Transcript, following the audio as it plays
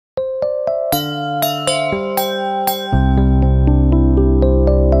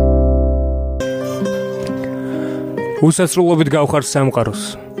უსასრულობით გავხარ სამყაროს.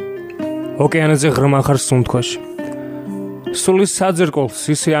 ოკეანეზე ღრმა ხარ სუნთქვაში. სულის საძირკველს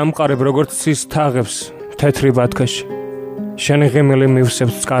ისე ამყარებ, როგორც ცის თაღებს თეთრი ბათქაში. შენი ღიმილი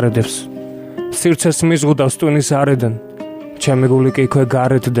მივსებს წყარედებს. სირცეს მიზღუდავს ტვინის არედან. ჩემი გული კი იქვე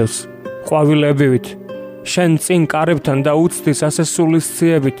გარეთდევს. ყვავილებივით. შენ წინ კარებთან და უცდის ასე სულის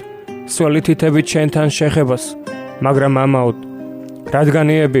ციებით. სველი თითებით შენთან შეხებას. მაგრამ ამაოდ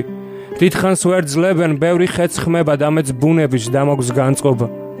რადგანიები დიდხანს ვერ ძლებენ, ბევრი ხეც ხმება და მეც ბუნების დამოგს განწყობა.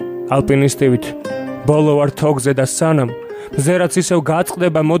 ალპინისტივით ბოლო ვარ თოგზე და სანამ მზერაც ისევ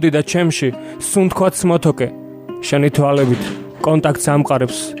გაწყდება, მოდი და ჩემში სუნთქვაც მოთოკე. შენი თვალებით კონტაქტს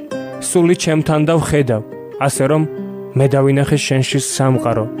ამყარებს. სული ჩემთან და ვხედავ, ასე რომ მე დავინახე შენში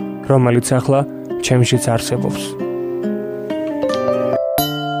სამყარო, რომელიც ახლა ჩემშიც არსებობს.